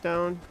crude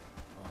stone?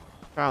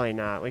 Probably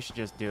not. We should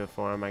just do it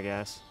for him, I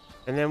guess.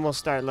 And then we'll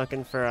start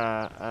looking for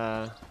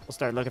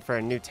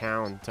a new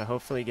town to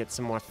hopefully get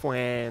some more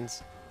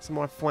flans. Some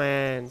more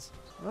flans.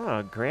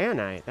 Oh,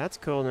 granite. That's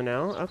cool to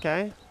know.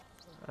 Okay.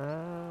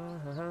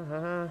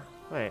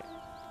 Wait.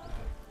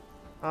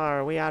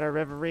 Are we out of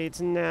river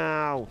reeds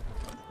now?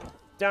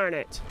 Darn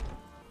it.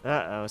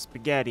 Uh-oh,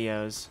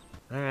 SpaghettiOs.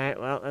 Alright,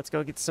 well, let's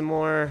go get some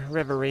more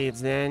river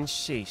reeds then.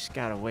 Sheesh,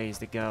 got a ways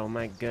to go,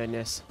 my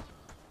goodness.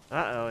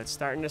 Uh-oh, it's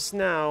starting to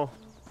snow.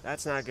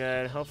 That's not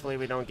good. Hopefully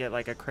we don't get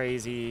like a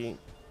crazy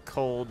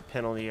cold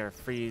penalty or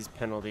freeze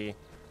penalty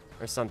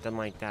or something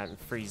like that and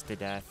freeze to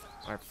death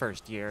our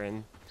first year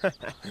in.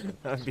 That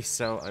would be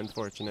so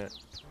unfortunate.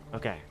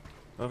 Okay.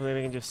 Hopefully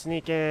we can just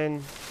sneak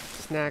in,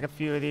 snag a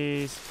few of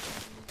these,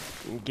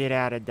 and get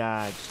out of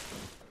Dodge.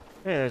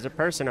 Hey, there's a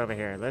person over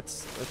here.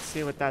 Let's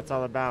see what that's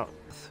all about.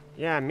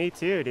 Yeah, me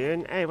too,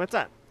 dude. Hey, what's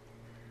up?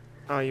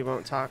 Oh, you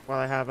won't talk while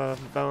I have a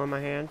bow in my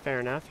hand? Fair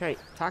enough. Hey,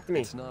 talk to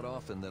me. It's not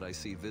often that I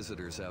see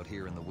visitors out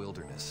here in the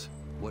wilderness.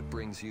 What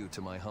brings you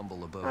to my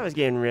humble abode? I was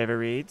getting river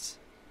reeds.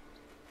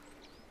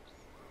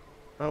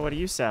 Oh, what do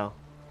you sell?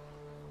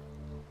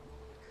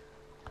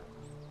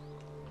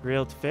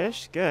 Grilled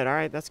fish? Good. All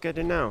right, that's good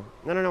to know.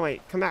 No,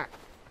 wait. Come back.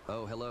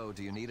 Oh, hello.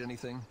 Do you need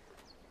anything?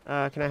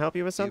 Can I help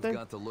you with something?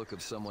 You've got the look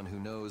of someone who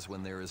knows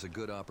when there is a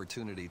good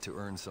opportunity to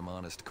earn some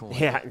honest coin.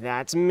 Yeah,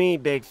 that's me,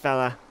 big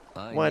fella.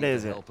 What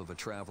is it? I need the help of a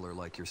traveler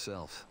like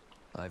yourself.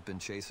 I've been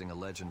chasing a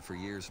legend for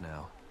years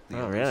now. The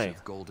Oh, really?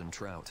 elusive golden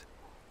trout.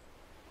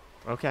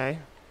 Okay.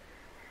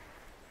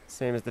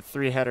 Same as the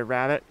three-headed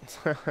rabbit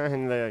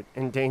and the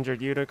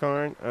endangered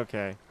unicorn?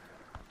 Okay.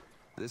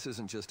 This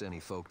isn't just any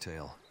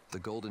folktale. The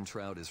golden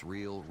trout is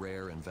real,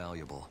 rare, and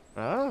valuable.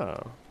 Oh.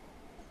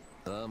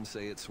 Some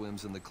say it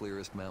swims in the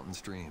clearest mountain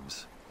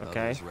streams.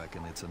 Okay. Others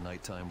reckon it's a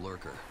nighttime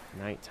lurker.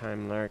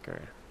 Nighttime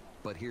lurker.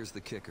 But here's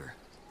the kicker.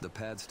 The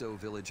Padstow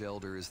village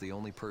elder is the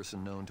only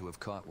person known to have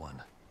caught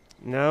one.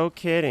 No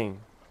kidding.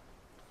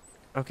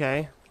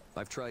 Okay.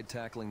 I've tried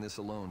tackling this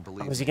alone,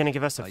 believe me. Was he going to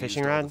give us a I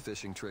fishing used all rod? the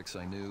fishing tricks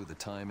I knew, the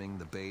timing,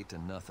 the bait,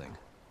 and nothing.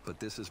 But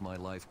this is my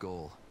life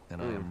goal,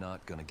 and I am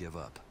not going to give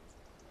up.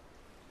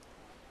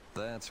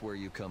 That's where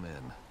you come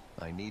in.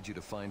 I need you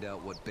to find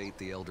out what bait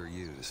the elder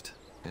used.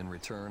 In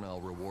return,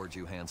 I'll reward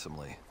you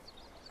handsomely.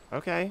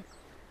 Okay.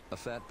 A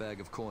fat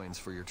bag of coins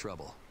for your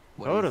trouble.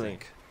 What do you Totally.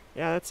 think?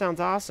 Yeah, that sounds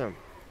awesome.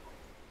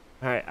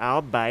 Alright,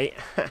 I'll bite.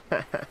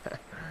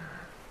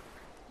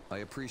 I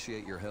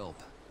appreciate your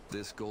help.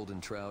 This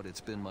golden trout,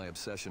 it's been my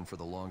obsession for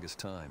the longest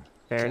time.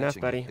 Fair enough,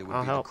 Catching buddy. It would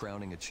I'll be help. the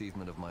crowning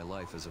achievement of my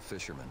life as a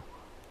fisherman.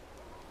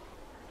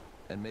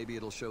 And maybe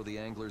it'll show the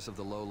anglers of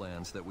the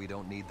lowlands that we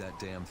don't need that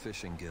damn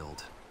fishing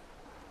guild.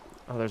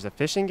 Oh, there's a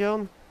fishing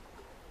guild?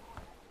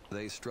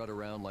 They strut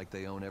around like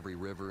they own every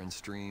river and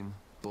stream,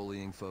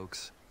 bullying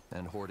folks,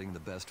 and hoarding the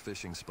best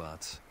fishing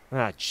spots.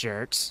 Ah,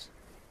 jerks.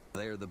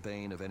 They are the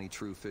bane of any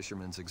true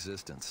fisherman's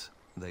existence.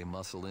 They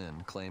muscle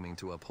in, claiming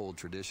to uphold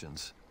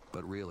traditions,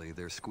 but really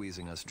they're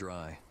squeezing us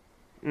dry.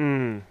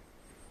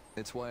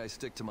 It's why I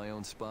stick to my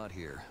own spot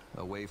here,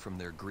 away from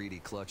their greedy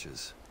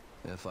clutches.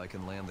 If I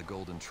can land the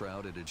golden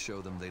trout, it'd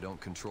show them they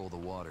don't control the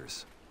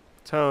waters.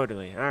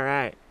 Totally.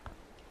 Alright.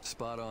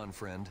 Spot on,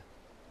 friend.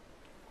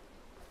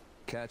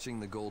 Catching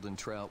the golden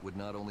trout would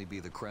not only be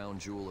the crown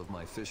jewel of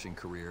my fishing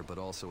career, but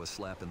also a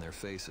slap in their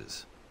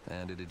faces.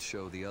 And it'd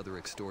show the other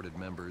extorted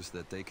members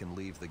that they can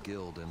leave the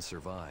guild and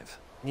survive.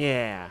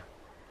 Yeah.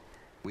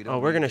 We Oh,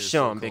 we're need gonna their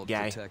show 'em, big so-called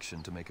guy.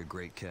 protection to make a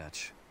great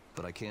catch.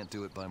 But I can't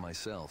do it by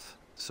myself.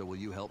 So will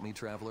you help me,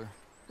 traveler?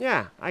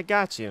 Yeah, I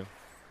got you.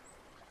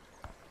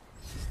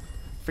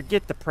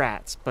 Forget the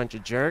prats, bunch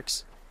of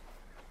jerks.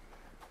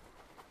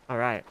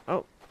 Alright.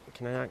 Oh,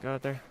 can I not go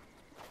out there?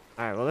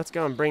 Alright, well, let's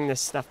go and bring this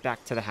stuff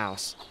back to the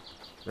house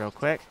real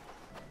quick.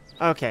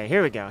 Okay,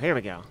 here we go. Here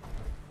we go.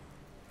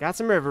 Got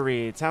some river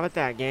reeds. How about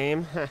that,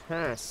 game?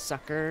 Haha,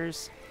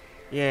 suckers.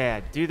 Yeah,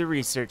 do the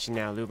researching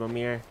now,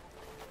 Lubomir.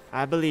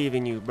 I believe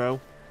in you,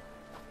 bro.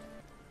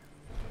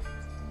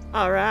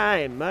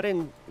 Alright,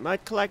 mud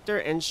collector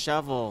and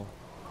shovel.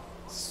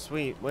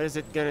 Sweet. What is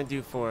it gonna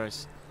do for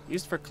us?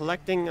 Used for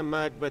collecting a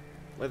mud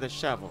with a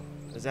shovel.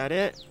 Is that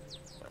it?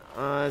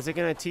 Is it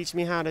gonna teach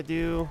me how to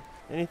do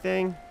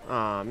anything?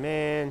 Aw,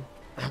 man.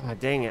 Oh,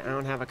 dang it, I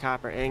don't have a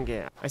copper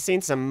ingot. I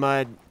seen some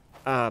mud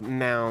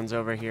mounds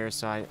over here,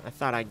 so I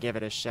thought I'd give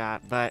it a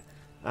shot. But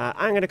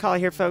I'm gonna call it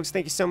here, folks.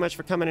 Thank you so much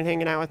for coming and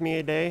hanging out with me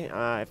today.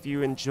 If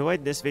you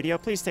enjoyed this video,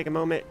 please take a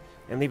moment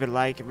and leave it a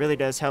like. It really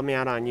does help me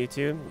out on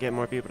YouTube, get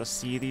more people to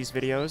see these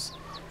videos.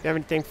 If you have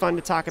anything fun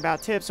to talk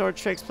about, tips or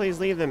tricks, please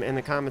leave them in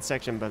the comment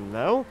section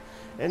below.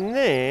 And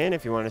then,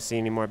 if you want to see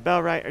any more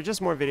Bellwright or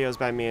just more videos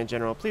by me in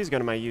general, please go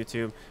to my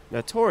YouTube,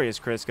 Notorious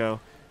Crisco,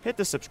 hit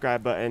the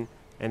subscribe button,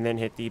 and then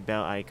hit the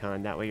bell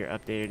icon. That way you're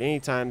updated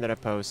anytime that I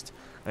post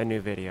a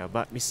new video.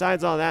 But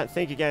besides all that,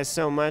 thank you guys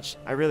so much.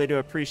 I really do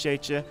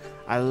appreciate you.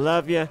 I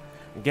love you.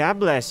 God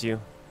bless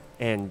you.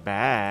 And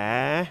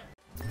bye.